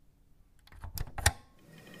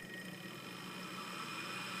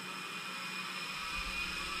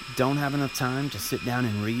Don't have enough time to sit down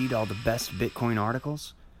and read all the best Bitcoin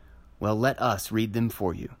articles? Well, let us read them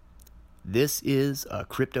for you. This is a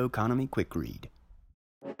Crypto Economy Quick Read.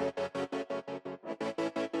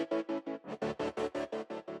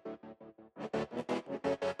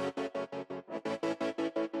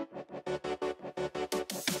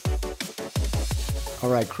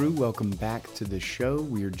 Alright crew, welcome back to the show.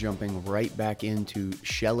 We are jumping right back into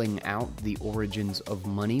Shelling Out the Origins of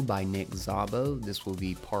Money by Nick Szabo. This will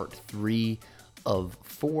be part 3 of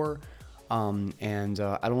 4. I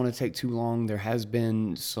don't want to take too long. There has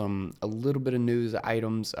been a little bit of news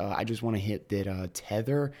items. I just want to hit that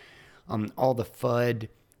Tether, all the FUD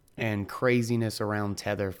and craziness around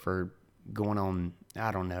Tether for going on,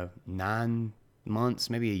 9 months,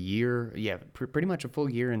 maybe a year. Yeah, pretty much a full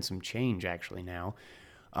year and some change actually now.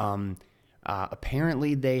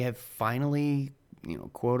 Apparently they have finally,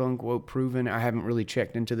 quote unquote proven. I haven't really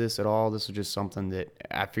checked into this at all. This was just something that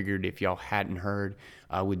I figured if y'all hadn't heard,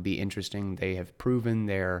 would be interesting. They have proven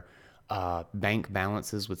their bank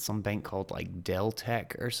balances with some bank called like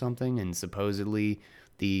Deltec or something, and supposedly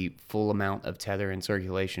the full amount of Tether in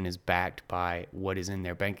circulation is backed by what is in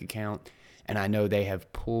their bank account. And I know they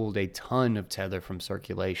have pulled a ton of Tether from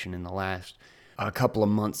circulation in the last couple of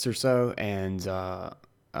months or so, and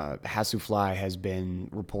Hasufly has been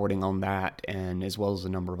reporting on that, and as well as a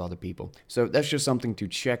number of other people. So that's just something to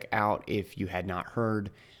check out if you had not heard.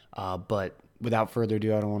 But without further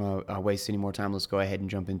ado, I don't want to waste any more time. Let's go ahead and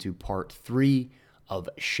jump into part 3 of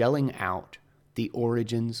Shelling Out the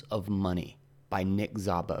Origins of Money by Nick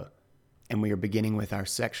Szabo. And we are beginning with our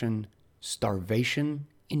section, Starvation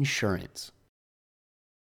Insurance.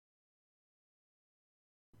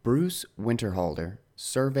 Bruce Winterhalter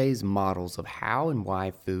surveys models of how and why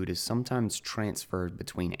food is sometimes transferred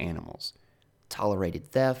between animals: tolerated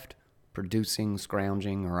theft, producing,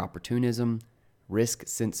 scrounging, or opportunism,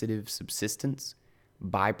 risk-sensitive subsistence,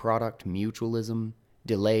 byproduct mutualism,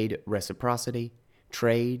 delayed reciprocity,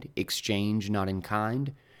 trade, exchange not in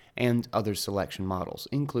kind, and other selection models,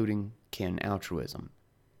 including kin altruism.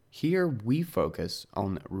 Here we focus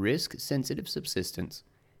on risk-sensitive subsistence,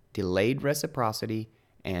 delayed reciprocity,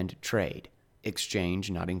 and trade,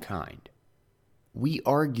 exchange not in kind. We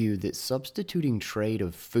argue that substituting trade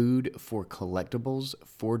of food for collectibles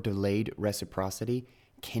for delayed reciprocity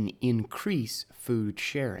can increase food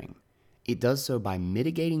sharing. It does so by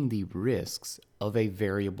mitigating the risks of a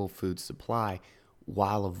variable food supply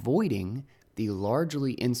while avoiding the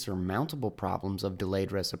largely insurmountable problems of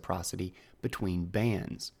delayed reciprocity between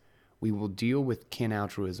bands. We will deal with kin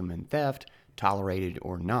altruism and theft, tolerated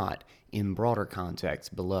or not, in broader contexts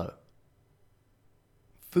below.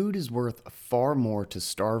 Food is worth far more to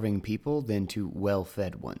starving people than to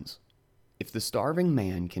well-fed ones. If the starving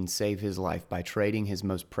man can save his life by trading his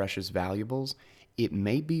most precious valuables, it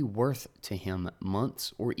may be worth to him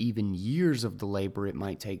months or even years of the labor it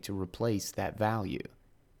might take to replace that value.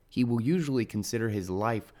 He will usually consider his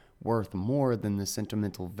life worth more than the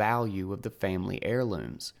sentimental value of the family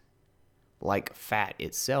heirlooms. Like fat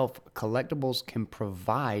itself, collectibles can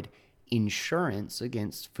provide insurance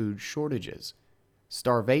against food shortages.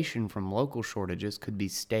 Starvation from local shortages could be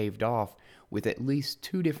staved off with at least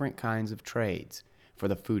 2 different kinds of trades: for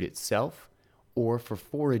the food itself or for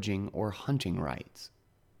foraging or hunting rights.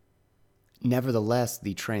 Nevertheless,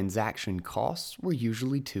 the transaction costs were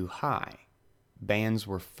usually too high. Bands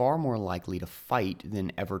were far more likely to fight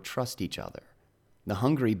than ever trust each other. The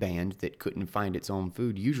hungry band that couldn't find its own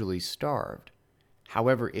food usually starved.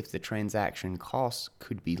 However, if the transaction costs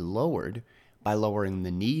could be lowered by lowering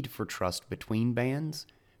the need for trust between bands,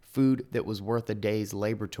 food that was worth a day's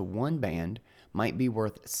labor to one band might be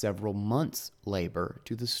worth several months' labor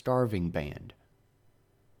to the starving band.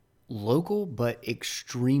 Local but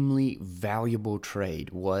extremely valuable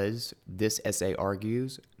trade was, this essay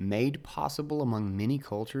argues, made possible among many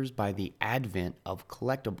cultures by the advent of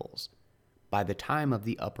collectibles. By the time of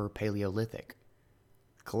the Upper Paleolithic,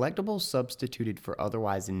 collectibles substituted for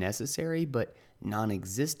otherwise necessary but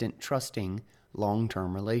non-existent trusting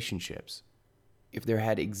long-term relationships. If there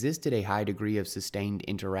had existed a high degree of sustained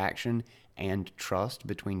interaction and trust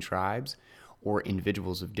between tribes or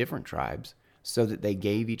individuals of different tribes, so that they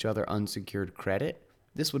gave each other unsecured credit,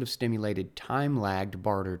 this would have stimulated time-lagged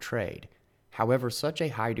barter trade. However, such a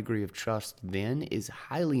high degree of trust then is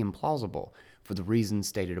highly implausible for the reasons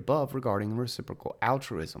stated above regarding reciprocal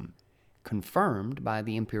altruism, confirmed by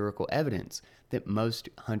the empirical evidence that most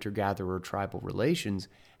hunter-gatherer tribal relations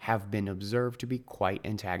have been observed to be quite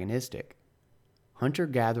antagonistic.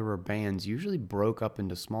 Hunter-gatherer bands usually broke up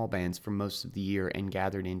into small bands for most of the year and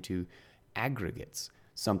gathered into aggregates,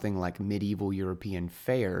 something like medieval European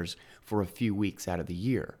fairs, for a few weeks out of the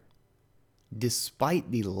year.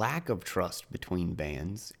 Despite the lack of trust between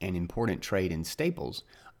bands and important trade in staples,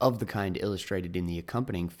 of the kind illustrated in the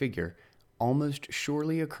accompanying figure, almost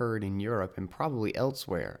surely occurred in Europe and probably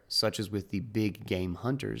elsewhere, such as with the big game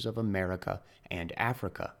hunters of America and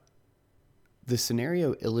Africa. The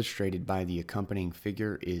scenario illustrated by the accompanying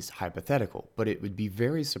figure is hypothetical, but it would be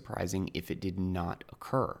very surprising if it did not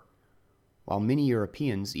occur. While many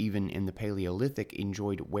Europeans, even in the Paleolithic,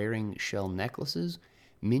 enjoyed wearing shell necklaces,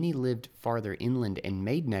 many lived farther inland and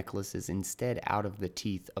made necklaces instead out of the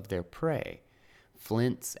teeth of their prey.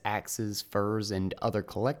 Flints, axes, furs, and other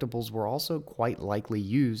collectibles were also quite likely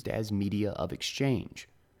used as media of exchange.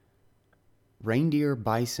 Reindeer,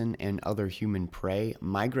 bison, and other human prey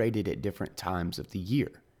migrated at different times of the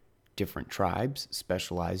year. Different tribes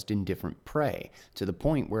specialized in different prey, to the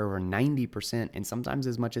point where over 90% and sometimes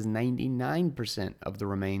as much as 99% of the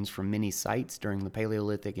remains from many sites during the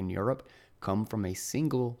Paleolithic in Europe come from a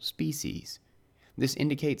single species. This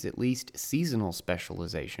indicates at least seasonal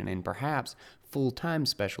specialization and perhaps full-time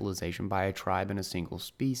specialization by a tribe in a single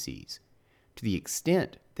species. To the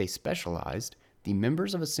extent they specialized, the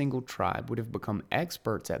members of a single tribe would have become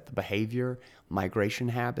experts at the behavior, migration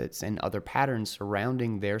habits, and other patterns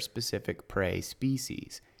surrounding their specific prey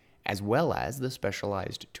species, as well as the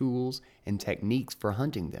specialized tools and techniques for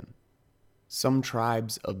hunting them. Some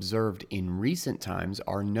tribes observed in recent times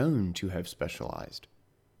are known to have specialized.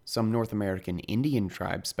 Some North American Indian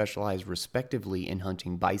tribes specialize respectively in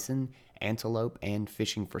hunting bison, antelope, and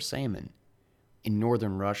fishing for salmon. In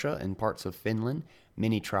northern Russia and parts of Finland,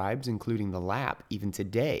 many tribes, including the Lapp, even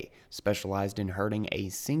today, specialized in herding a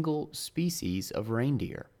single species of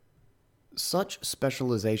reindeer. Such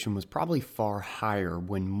specialization was probably far higher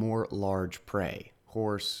when more large prey,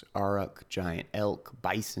 horse, auroch, giant elk,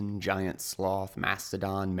 bison, giant sloth,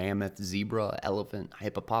 mastodon, mammoth, zebra, elephant,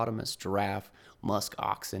 hippopotamus, giraffe, musk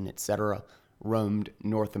oxen, etc., roamed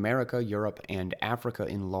North America, Europe, and Africa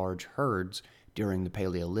in large herds during the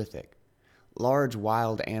Paleolithic. Large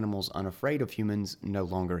wild animals unafraid of humans no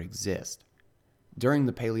longer exist. During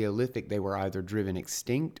the Paleolithic, they were either driven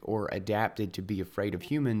extinct or adapted to be afraid of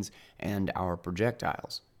humans and our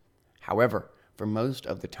projectiles. However, for most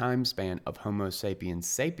of the time span of Homo sapiens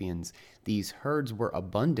sapiens, these herds were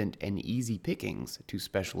abundant and easy pickings to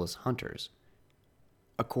specialist hunters.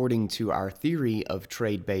 According to our theory of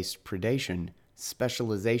trade-based predation,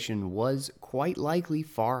 specialization was quite likely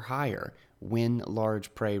far higher when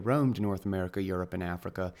large prey roamed North America, Europe, and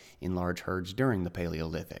Africa in large herds during the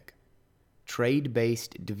Paleolithic.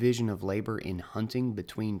 Trade-based division of labor in hunting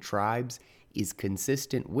between tribes is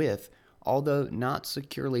consistent with, although not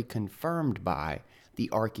securely confirmed by, the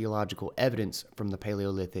archaeological evidence from the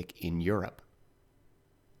Paleolithic in Europe.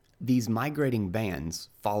 These migrating bands,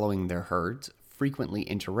 following their herds, frequently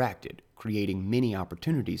interacted, creating many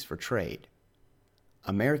opportunities for trade.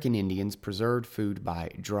 American Indians preserved food by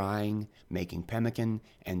drying, making pemmican,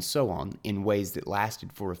 and so on in ways that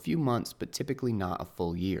lasted for a few months but typically not a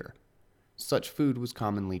full year. Such food was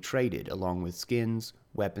commonly traded along with skins,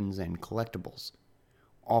 weapons, and collectibles.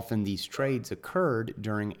 Often these trades occurred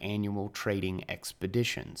during annual trading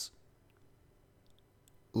expeditions.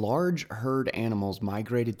 Large herd animals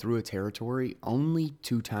migrated through a territory only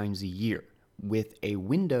 2 times a year, with a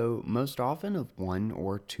window most often of 1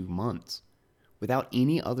 or 2 months. Without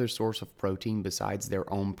any other source of protein besides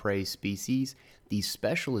their own prey species, these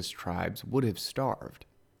specialist tribes would have starved.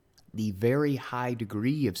 The very high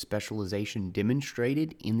degree of specialization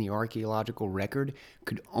demonstrated in the archaeological record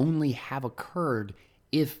could only have occurred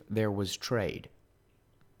if there was trade.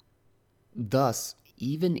 Thus,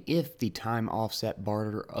 even if the time offset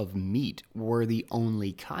barter of meat were the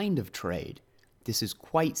only kind of trade, this is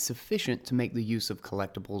quite sufficient to make the use of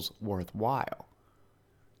collectibles worthwhile.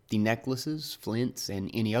 The necklaces, flints,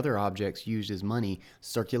 and any other objects used as money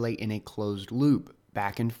circulate in a closed loop,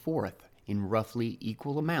 back and forth, in roughly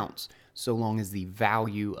equal amounts, so long as the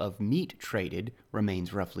value of meat traded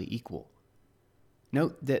remains roughly equal.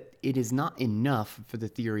 Note that it is not enough for the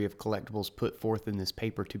theory of collectibles put forth in this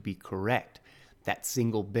paper to be correct, that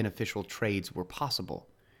single beneficial trades were possible.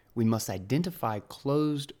 We must identify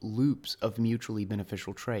closed loops of mutually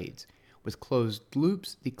beneficial trades. With closed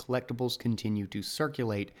loops, the collectibles continue to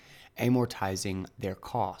circulate, amortizing their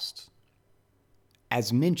costs.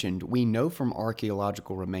 As mentioned, we know from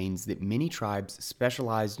archaeological remains that many tribes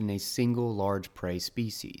specialized in a single large prey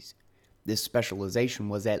species. This specialization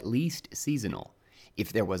was at least seasonal.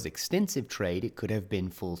 If there was extensive trade, it could have been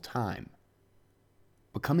full-time.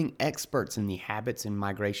 Becoming experts in the habits and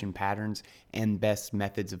migration patterns and best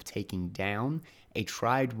methods of taking down, a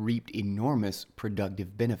tribe reaped enormous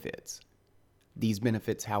productive benefits. These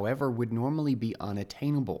benefits, however, would normally be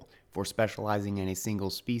unattainable, for specializing in a single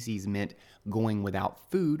species meant going without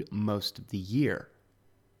food most of the year.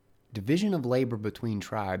 Division of labor between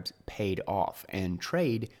tribes paid off, and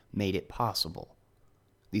trade made it possible.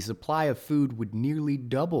 The supply of food would nearly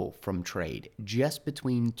double from trade just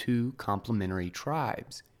between two complementary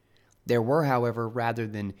tribes. There were, however, rather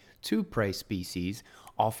than two prey species,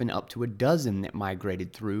 often up to a dozen that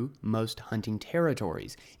migrated through most hunting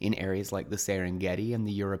territories in areas like the Serengeti and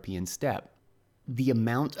the European steppe. The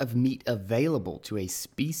amount of meat available to a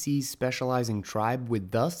species specializing tribe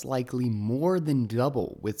would thus likely more than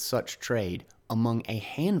double with such trade among a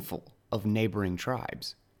handful of neighboring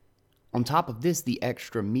tribes. On top of this, the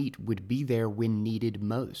extra meat would be there when needed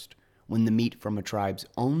most, when the meat from a tribe's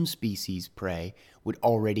own species prey would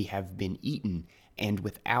already have been eaten, and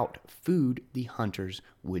without food, the hunters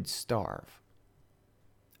would starve.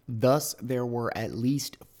 Thus, there were at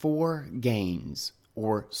least 4 gains,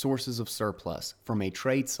 or sources of surplus, from a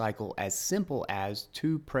trade cycle as simple as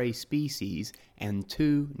 2 prey species and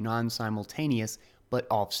 2 non-simultaneous but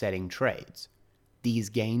offsetting trades. These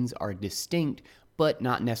gains are distinct but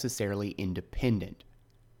not necessarily independent.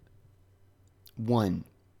 1.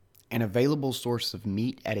 An available source of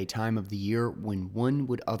meat at a time of the year when one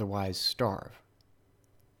would otherwise starve.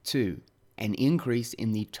 2. An increase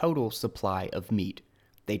in the total supply of meat.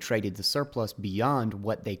 They traded the surplus beyond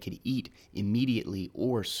what they could eat immediately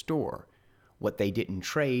or store. What they didn't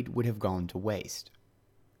trade would have gone to waste.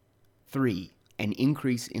 3. An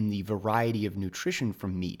increase in the variety of nutrition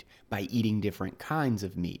from meat by eating different kinds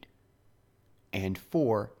of meat. And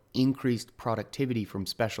 4. Increased productivity from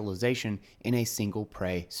specialization in a single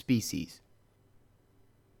prey species.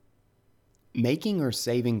 Making or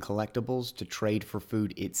saving collectibles to trade for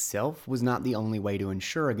food itself was not the only way to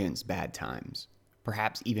ensure against bad times.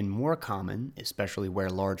 Perhaps even more common, especially where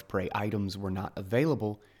large prey items were not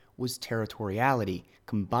available, was territoriality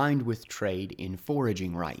combined with trade in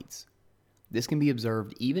foraging rights. This can be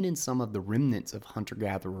observed even in some of the remnants of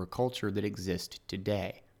hunter-gatherer culture that exist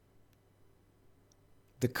today.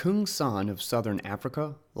 The Kung San of southern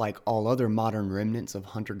Africa, like all other modern remnants of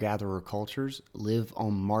hunter-gatherer cultures, live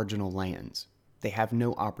on marginal lands. They have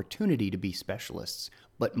no opportunity to be specialists,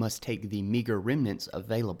 but must take the meager remnants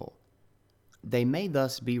available. They may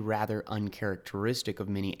thus be rather uncharacteristic of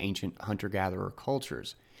many ancient hunter-gatherer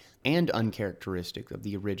cultures, and uncharacteristic of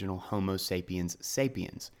the original Homo sapiens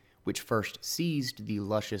sapiens, which first seized the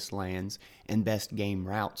luscious lands and best game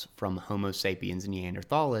routes from Homo sapiens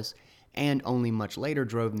neanderthalis, and only much later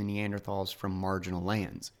drove the Neanderthals from marginal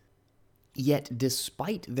lands. Yet,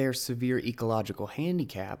 despite their severe ecological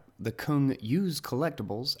handicap, the Kung used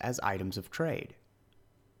collectibles as items of trade.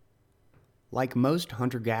 Like most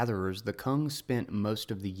hunter-gatherers, the Kung spent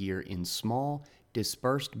most of the year in small,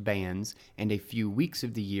 dispersed bands and a few weeks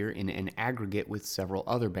of the year in an aggregate with several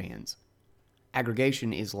other bands.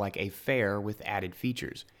 Aggregation is like a fair with added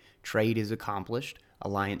features. Trade is accomplished,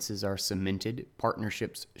 alliances are cemented,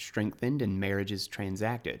 partnerships strengthened, and marriages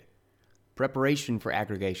transacted. Preparation for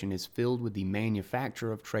aggregation is filled with the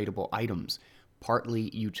manufacture of tradable items, partly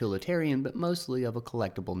utilitarian but mostly of a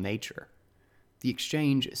collectible nature. The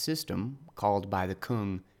exchange system, called by the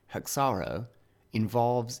Kung Haksaro,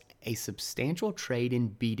 involves a substantial trade in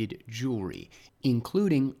beaded jewelry,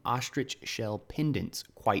 including ostrich shell pendants,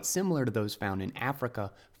 quite similar to those found in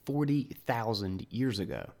Africa 40,000 years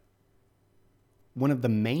ago. One of the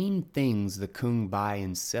main things the Kung buy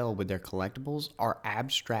and sell with their collectibles are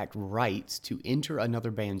abstract rights to enter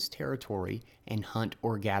another band's territory and hunt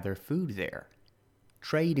or gather food there.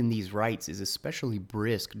 Trade in these rights is especially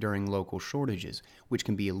brisk during local shortages, which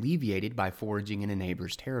can be alleviated by foraging in a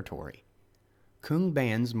neighbor's territory. Kung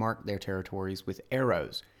bands mark their territories with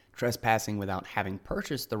arrows. Trespassing without having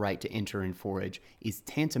purchased the right to enter and forage is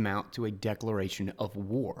tantamount to a declaration of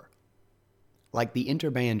war. Like the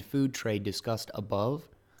interband food trade discussed above,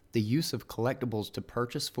 the use of collectibles to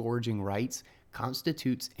purchase foraging rights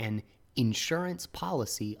constitutes an insurance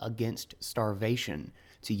policy against starvation,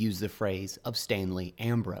 to use the phrase of Stanley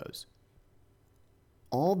Ambrose.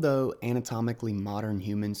 Although anatomically modern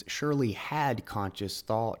humans surely had conscious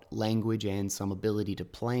thought, language, and some ability to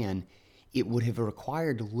plan, it would have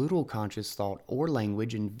required little conscious thought or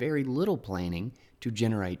language and very little planning to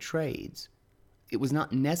generate trades. It was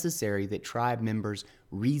not necessary that tribe members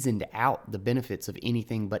reasoned out the benefits of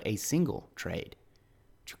anything but a single trade.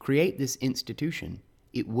 To create this institution,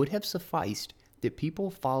 it would have sufficed that people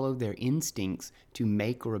follow their instincts to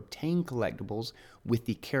make or obtain collectibles with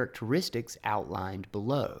the characteristics outlined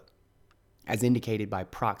below, as indicated by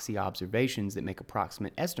proxy observations that make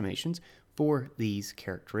approximate estimations for these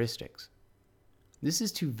characteristics. This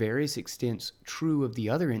is to various extents true of the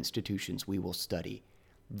other institutions we will study.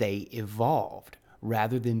 They evolved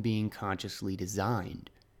rather than being consciously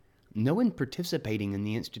designed. No one participating in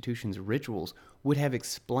the institution's rituals would have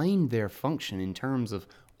explained their function in terms of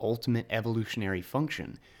ultimate evolutionary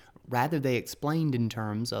function. Rather, they explained in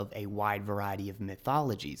terms of a wide variety of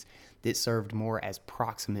mythologies that served more as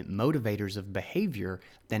proximate motivators of behavior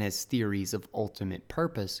than as theories of ultimate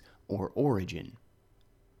purpose or origin.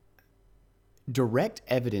 Direct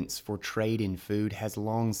evidence for trade in food has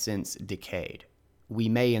long since decayed. We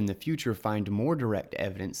may in the future find more direct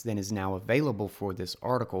evidence than is now available for this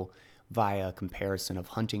article via a comparison of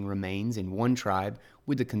hunting remains in one tribe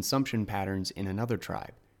with the consumption patterns in another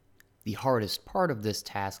tribe. The hardest part of this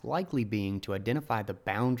task likely being to identify the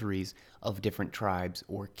boundaries of different tribes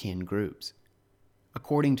or kin groups.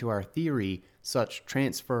 According to our theory, such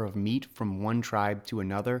transfer of meat from one tribe to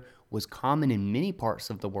another was common in many parts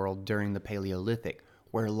of the world during the Paleolithic,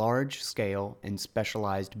 where large-scale and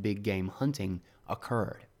specialized big game hunting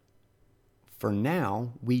occurred. For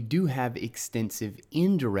now, we do have extensive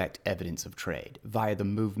indirect evidence of trade via the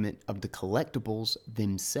movement of the collectibles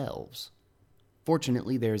themselves.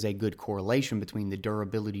 Fortunately, there is a good correlation between the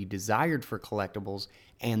durability desired for collectibles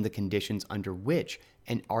and the conditions under which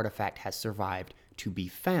an artifact has survived to be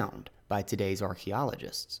found by today's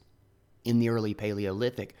archaeologists. In the early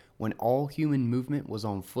Paleolithic, when all human movement was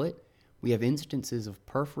on foot, we have instances of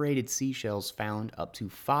perforated seashells found up to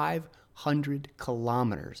 500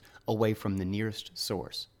 kilometers away from the nearest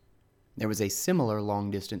source. There was a similar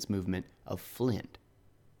long-distance movement of flint.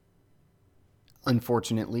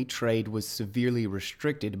 Unfortunately, trade was severely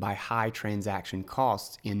restricted by high transaction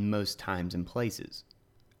costs in most times and places.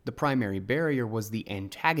 The primary barrier was the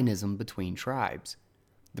antagonism between tribes.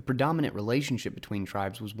 The predominant relationship between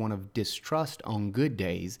tribes was one of distrust on good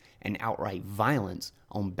days and outright violence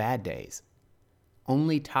on bad days.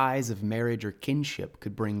 Only ties of marriage or kinship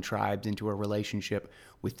could bring tribes into a relationship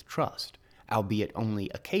with trust, albeit only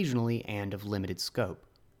occasionally and of limited scope.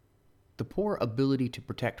 The poor ability to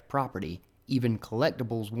protect property, even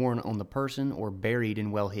collectibles worn on the person or buried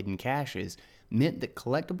in well-hidden caches, meant that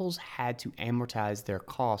collectibles had to amortize their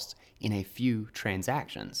costs in a few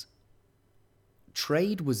transactions.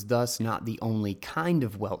 Trade was thus not the only kind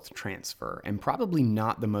of wealth transfer, and probably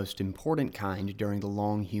not the most important kind during the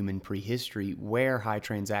long human prehistory where high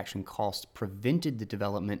transaction costs prevented the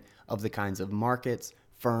development of the kinds of markets,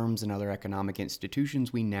 firms, and other economic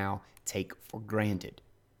institutions we now take for granted.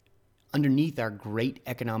 Underneath our great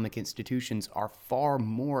economic institutions are far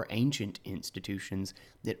more ancient institutions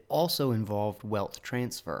that also involved wealth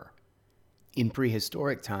transfer. In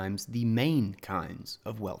prehistoric times, the main kinds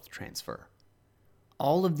of wealth transfer.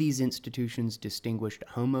 All of these institutions distinguished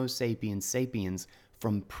Homo sapiens sapiens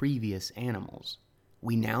from previous animals.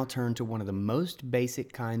 We now turn to one of the most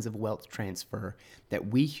basic kinds of wealth transfer that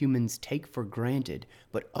we humans take for granted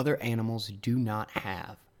but other animals do not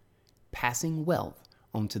have: passing wealth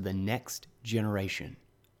onto the next generation.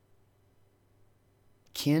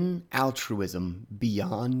 Kin altruism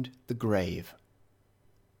beyond the grave.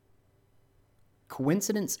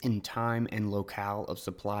 Coincidence in time and locale of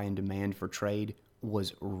supply and demand for trade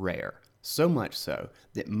was rare, so much so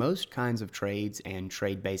that most kinds of trades and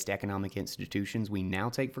trade-based economic institutions we now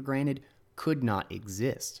take for granted could not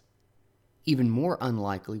exist. Even more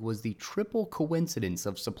unlikely was the triple coincidence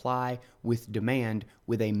of supply with demand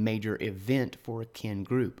with a major event for a kin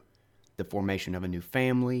group: the formation of a new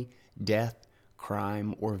family, death,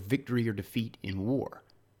 crime, or victory or defeat in war.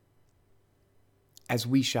 As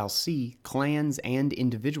we shall see, clans and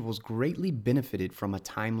individuals greatly benefited from a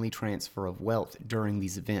timely transfer of wealth during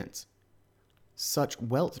these events. Such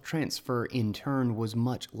wealth transfer, in turn, was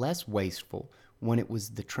much less wasteful when it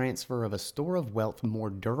was the transfer of a store of wealth more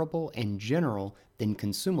durable and general than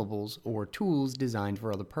consumables or tools designed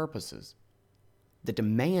for other purposes. The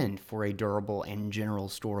demand for a durable and general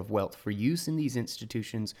store of wealth for use in these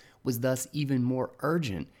institutions was thus even more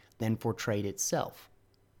urgent than for trade itself.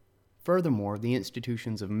 Furthermore, the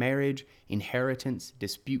institutions of marriage, inheritance,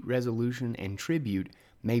 dispute resolution, and tribute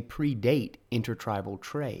may predate intertribal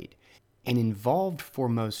trade, and involved for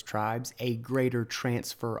most tribes a greater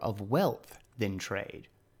transfer of wealth than trade.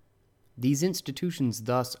 These institutions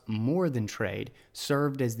thus, more than trade,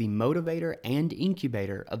 served as the motivator and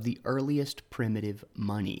incubator of the earliest primitive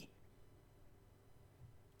money.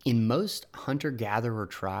 In most hunter-gatherer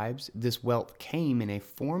tribes, this wealth came in a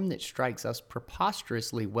form that strikes us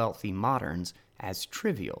preposterously wealthy moderns as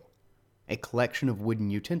trivial: a collection of wooden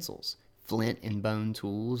utensils, flint and bone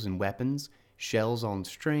tools and weapons, shells on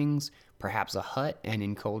strings, perhaps a hut, and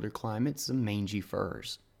in colder climates, some mangy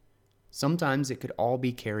furs. Sometimes it could all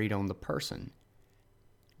be carried on the person.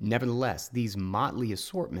 Nevertheless, these motley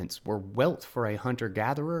assortments were wealth for a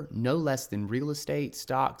hunter-gatherer no less than real estate,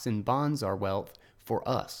 stocks, and bonds are wealth for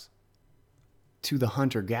us. To the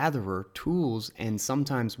hunter-gatherer, tools and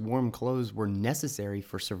sometimes warm clothes were necessary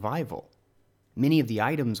for survival. Many of the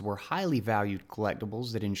items were highly valued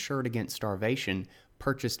collectibles that ensured against starvation,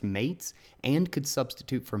 purchased mates, and could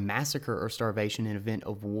substitute for massacre or starvation in event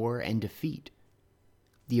of war and defeat.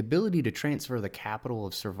 The ability to transfer the capital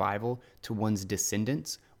of survival to one's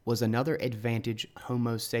descendants was another advantage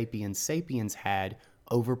Homo sapiens sapiens had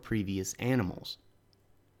over previous animals.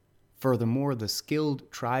 Furthermore, the skilled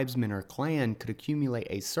tribesman or clan could accumulate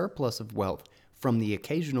a surplus of wealth from the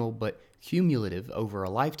occasional but cumulative over a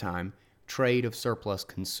lifetime trade of surplus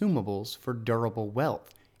consumables for durable wealth,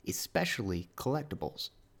 especially collectibles.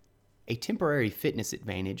 A temporary fitness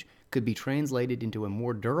advantage could be translated into a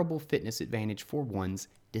more durable fitness advantage for one's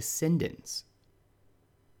descendants.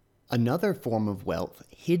 Another form of wealth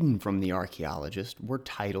hidden from the archaeologist were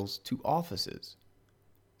titles to offices.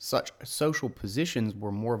 Such social positions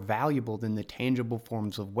were more valuable than the tangible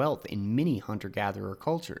forms of wealth in many hunter-gatherer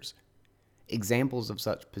cultures. Examples of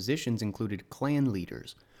such positions included clan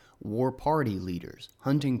leaders, war party leaders,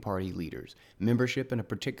 hunting party leaders, membership in a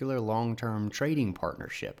particular long-term trading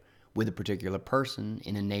partnership with a particular person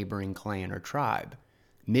in a neighboring clan or tribe,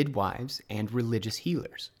 midwives, and religious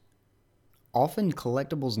healers. Often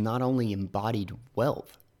collectibles not only embodied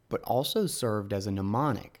wealth, but also served as a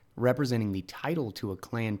mnemonic, representing the title to a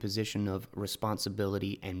clan position of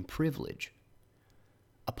responsibility and privilege.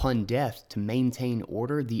 Upon death, to maintain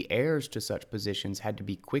order, the heirs to such positions had to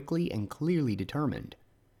be quickly and clearly determined.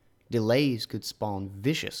 Delays could spawn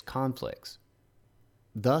vicious conflicts.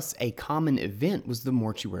 Thus, a common event was the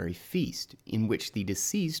mortuary feast, in which the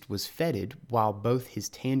deceased was feted while both his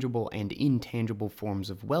tangible and intangible forms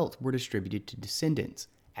of wealth were distributed to descendants,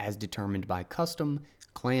 as determined by custom,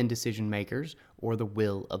 clan decision-makers, or the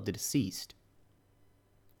will of the deceased.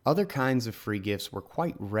 Other kinds of free gifts were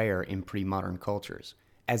quite rare in pre-modern cultures,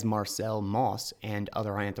 as Marcel Mauss and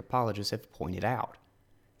other anthropologists have pointed out.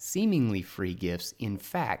 Seemingly free gifts, in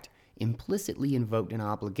fact, implicitly invoked an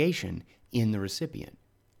obligation in the recipient.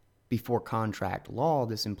 Before contract law,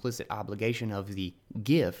 this implicit obligation of the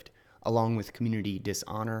gift, along with community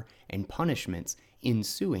dishonor and punishments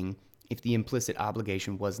ensuing if the implicit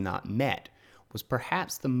obligation was not met, was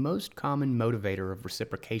perhaps the most common motivator of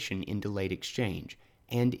reciprocation in delayed exchange,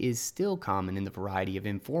 and is still common in the variety of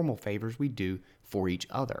informal favors we do for each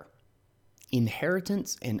other.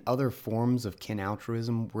 Inheritance and other forms of kin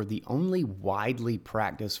altruism were the only widely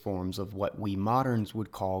practiced forms of what we moderns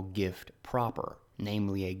would call gift proper,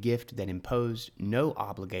 namely a gift that imposed no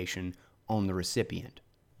obligation on the recipient.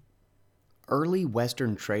 Early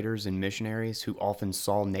Western traders and missionaries, who often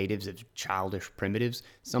saw natives as childish primitives,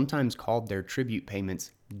 sometimes called their tribute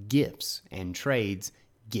payments gifts and trades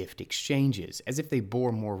gift exchanges, as if they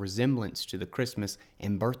bore more resemblance to the Christmas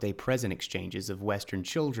and birthday present exchanges of Western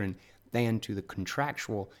children than to the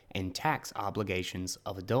contractual and tax obligations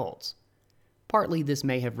of adults. Partly this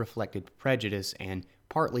may have reflected prejudice, and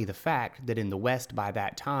partly the fact that in the West by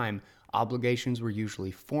that time, obligations were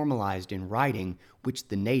usually formalized in writing, which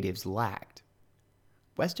the natives lacked.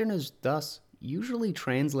 Westerners thus usually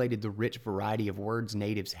translated the rich variety of words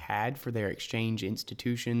natives had for their exchange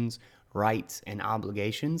institutions, rights, and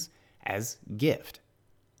obligations as gift.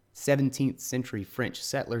 17th century French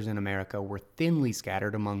settlers in America were thinly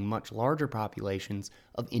scattered among much larger populations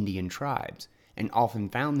of Indian tribes, and often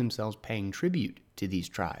found themselves paying tribute to these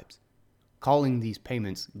tribes. Calling these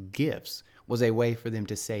payments gifts was a way for them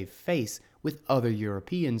to save face with other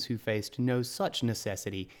Europeans who faced no such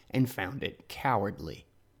necessity and found it cowardly.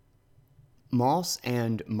 Mauss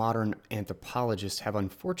and modern anthropologists have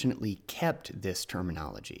unfortunately kept this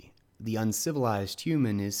terminology. The uncivilized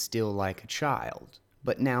human is still like a child,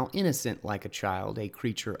 but now innocent like a child, a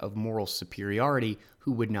creature of moral superiority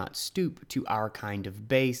who would not stoop to our kind of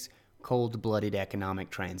base, cold-blooded economic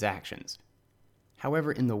transactions.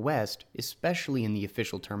 However, in the West, especially in the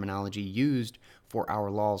official terminology used for our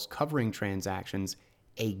laws covering transactions,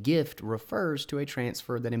 a gift refers to a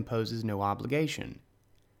transfer that imposes no obligation.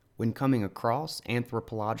 When coming across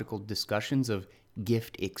anthropological discussions of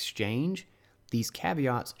gift exchange, these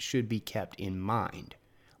caveats should be kept in mind.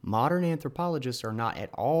 Modern anthropologists are not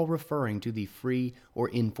at all referring to the free or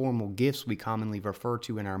informal gifts we commonly refer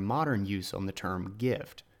to in our modern use on the term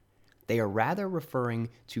gift. They are rather referring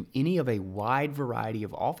to any of a wide variety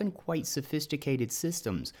of often quite sophisticated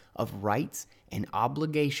systems of rights and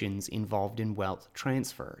obligations involved in wealth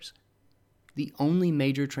transfers. The only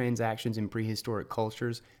major transactions in prehistoric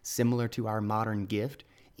cultures similar to our modern gift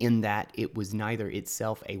in that it was neither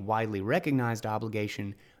itself a widely recognized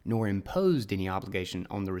obligation nor imposed any obligation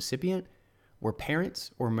on the recipient, were parents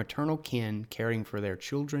or maternal kin caring for their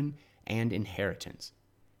children and inheritance.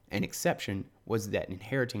 An exception was that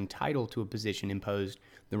inheriting title to a position imposed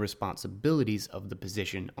the responsibilities of the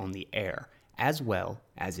position on the heir, as well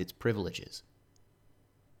as its privileges.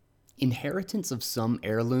 Inheritance of some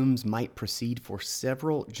heirlooms might proceed for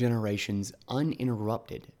several generations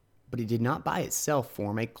uninterrupted, but it did not by itself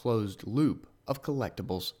form a closed loop of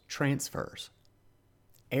collectibles transfers.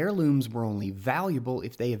 Heirlooms were only valuable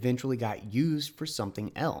if they eventually got used for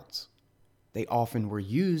something else. They often were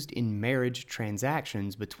used in marriage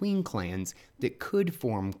transactions between clans that could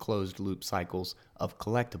form closed-loop cycles of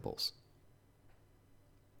collectibles.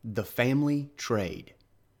 The family trade.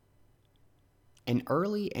 An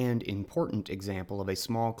early and important example of a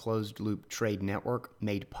small closed-loop trade network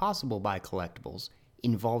made possible by collectibles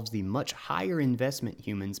involves the much higher investment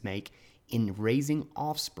humans make in raising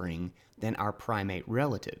offspring than our primate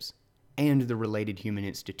relatives, and the related human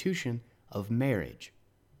institution of marriage.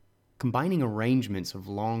 Combining arrangements of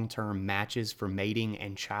long-term matches for mating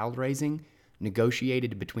and child raising,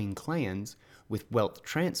 negotiated between clans, with wealth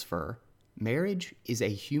transfer, marriage is a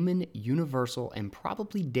human universal and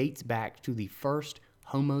probably dates back to the first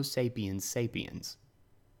Homo sapiens sapiens.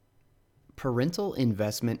 Parental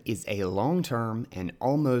investment is a long-term and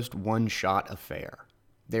almost one-shot affair.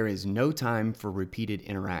 There is no time for repeated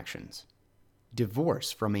interactions.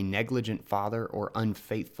 Divorce from a negligent father or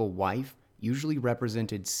unfaithful wife usually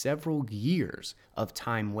represented several years of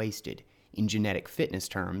time wasted, in genetic fitness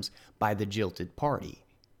terms, by the jilted party.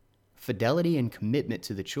 Fidelity and commitment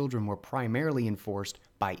to the children were primarily enforced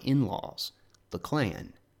by in-laws, the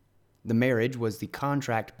clan. The marriage was the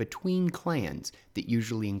contract between clans that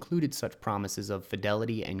usually included such promises of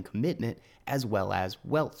fidelity and commitment as well as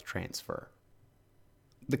wealth transfer.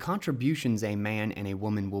 The contributions a man and a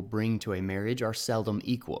woman will bring to a marriage are seldom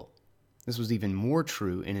equal. This was even more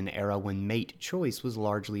true in an era when mate choice was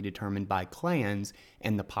largely determined by clans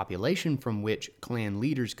and the population from which clan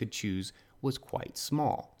leaders could choose was quite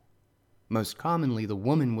small. Most commonly, the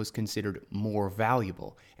woman was considered more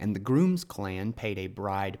valuable, and the groom's clan paid a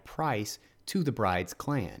bride price to the bride's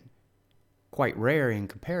clan. Quite rare in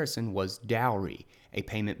comparison was dowry, a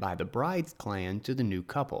payment by the bride's clan to the new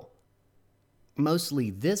couple.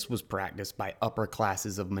 Mostly this was practiced by upper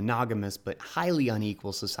classes of monogamous but highly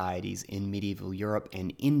unequal societies in medieval Europe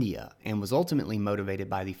and India, and was ultimately motivated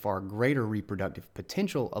by the far greater reproductive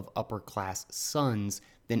potential of upper-class sons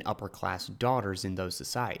than upper-class daughters in those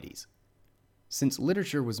societies. Since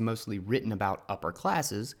literature was mostly written about upper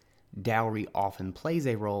classes, dowry often plays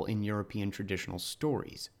a role in European traditional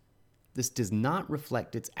stories. This does not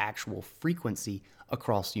reflect its actual frequency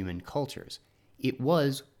across human cultures. It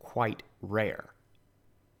was quite rare.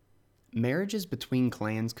 Marriages between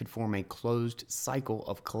clans could form a closed cycle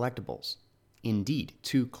of collectibles. Indeed,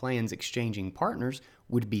 two clans exchanging partners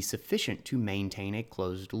would be sufficient to maintain a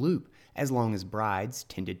closed loop, as long as brides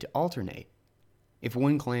tended to alternate. If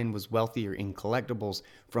one clan was wealthier in collectibles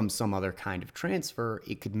from some other kind of transfer,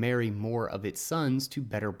 it could marry more of its sons to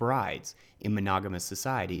better brides in monogamous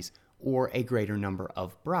societies, or a greater number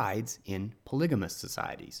of brides in polygamous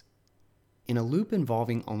societies. In a loop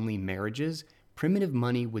involving only marriages, primitive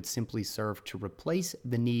money would simply serve to replace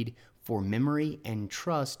the need for memory and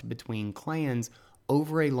trust between clans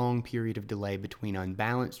over a long period of delay between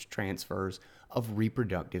unbalanced transfers of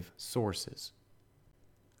reproductive sources.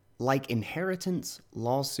 Like inheritance,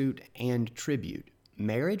 lawsuit, and tribute,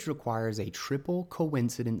 marriage requires a triple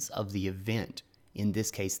coincidence of the event, in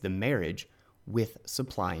this case the marriage, with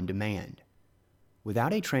supply and demand.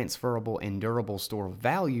 Without a transferable and durable store of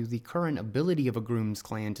value, the current ability of a groom's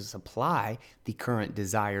clan to supply the current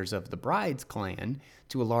desires of the bride's clan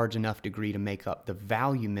to a large enough degree to make up the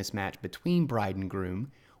value mismatch between bride and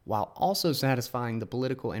groom, while also satisfying the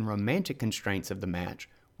political and romantic constraints of the match,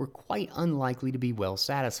 were quite unlikely to be well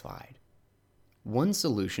satisfied. One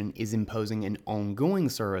solution is imposing an ongoing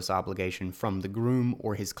service obligation from the groom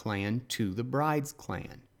or his clan to the bride's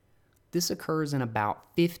clan. This occurs in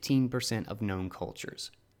about 15% of known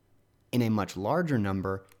cultures. In a much larger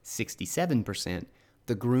number, 67%,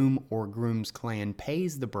 the groom or groom's clan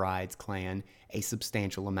pays the bride's clan a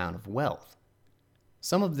substantial amount of wealth.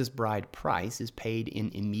 Some of this bride price is paid in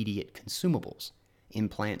immediate consumables, in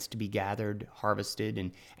plants to be gathered, harvested,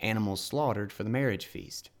 and animals slaughtered for the marriage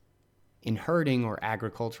feast. In herding or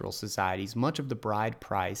agricultural societies, much of the bride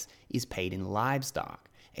price is paid in livestock,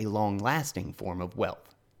 a long-lasting form of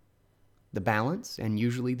wealth. The balance, and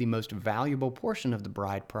usually the most valuable portion of the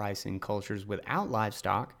bride price in cultures without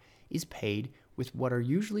livestock, is paid with what are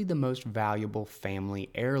usually the most valuable family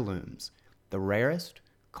heirlooms, the rarest,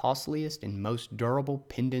 costliest, and most durable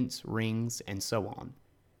pendants, rings, and so on.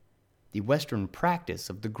 The Western practice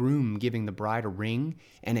of the groom giving the bride a ring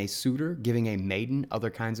and a suitor giving a maiden other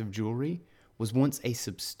kinds of jewelry was once a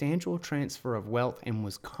substantial transfer of wealth and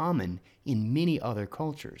was common in many other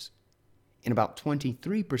cultures. In about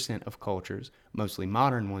 23% of cultures, mostly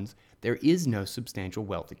modern ones, there is no substantial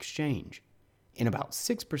wealth exchange. In about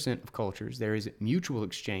 6% of cultures, there is mutual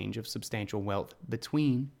exchange of substantial wealth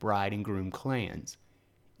between bride and groom clans.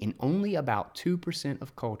 In only about 2%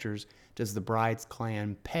 of cultures does the bride's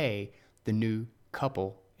clan pay the new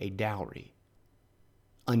couple a dowry.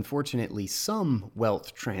 Unfortunately, some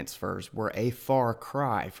wealth transfers were a far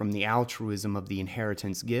cry from the altruism of the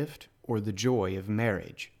inheritance gift or the joy of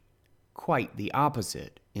marriage. Quite the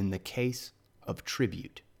opposite in the case of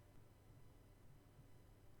tribute.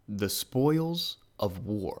 The spoils of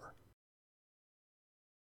war.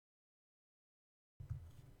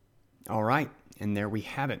 All right, and there we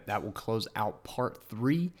have it. That will close out part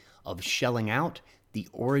 3 of Shelling Out, the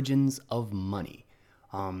Origins of Money.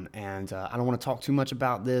 I don't want to talk too much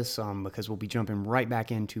about this because we'll be jumping right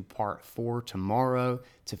back into part 4 tomorrow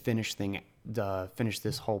to finish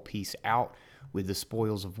this whole piece out with the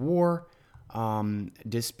spoils of war,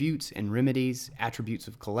 disputes and remedies, attributes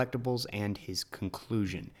of collectibles, and his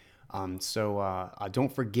conclusion.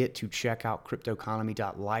 Don't forget to check out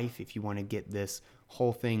cryptoeconomy.life if you want to get this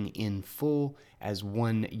whole thing in full as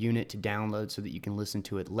one unit to download so that you can listen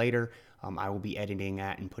to it later. I will be editing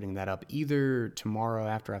that and putting that up either tomorrow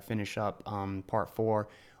after I finish up part 4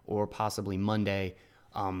 or possibly Monday.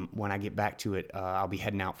 When I get back to it, I'll be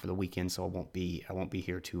heading out for the weekend, so I won't be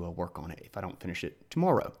here to work on it if I don't finish it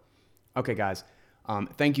tomorrow. Okay, guys.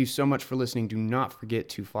 Thank you so much for listening. Do not forget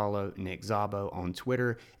to follow Nick Szabo on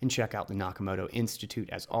Twitter and check out the Nakamoto Institute.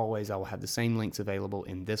 As always, I will have the same links available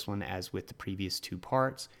in this one as with the previous 2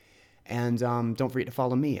 parts. And don't forget to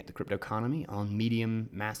follow me at the Crypto Economy on Medium,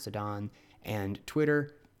 Mastodon, and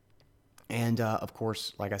Twitter. And of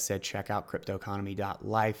course, like I said, check out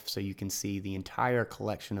cryptoeconomy.life so you can see the entire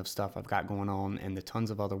collection of stuff I've got going on and the tons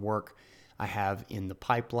of other work I have in the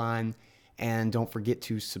pipeline. And don't forget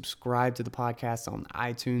to subscribe to the podcast on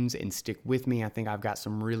iTunes and stick with me. I think I've got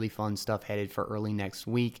some really fun stuff headed for early next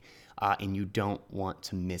week, and you don't want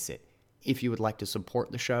to miss it. If you would like to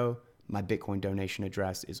support the show, my Bitcoin donation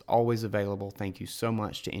address is always available. Thank you so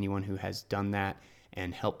much to anyone who has done that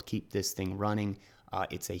and helped keep this thing running.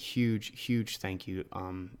 It's a huge, huge thank you,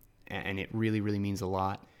 and it really, really means a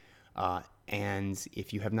lot. And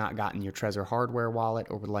if you have not gotten your Trezor hardware wallet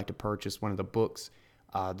or would like to purchase one of the books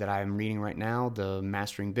that I am reading right now, the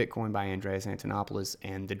Mastering Bitcoin by Andreas Antonopoulos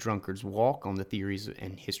and The Drunkard's Walk on the Theories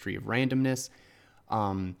and History of Randomness.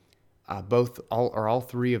 All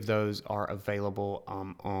 3 of those are available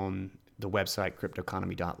on the website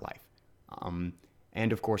cryptoeconomy.life.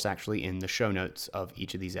 And of course, actually in the show notes of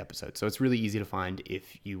each of these episodes. So it's really easy to find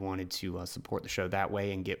if you wanted to support the show that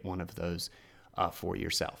way and get one of those for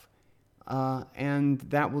yourself. And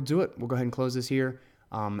that will do it. We'll go ahead and close this here.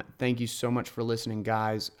 Thank you so much for listening,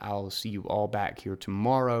 guys. I'll see you all back here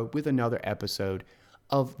tomorrow with another episode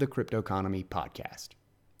of the Crypto Economy Podcast.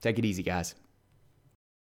 Take it easy, guys.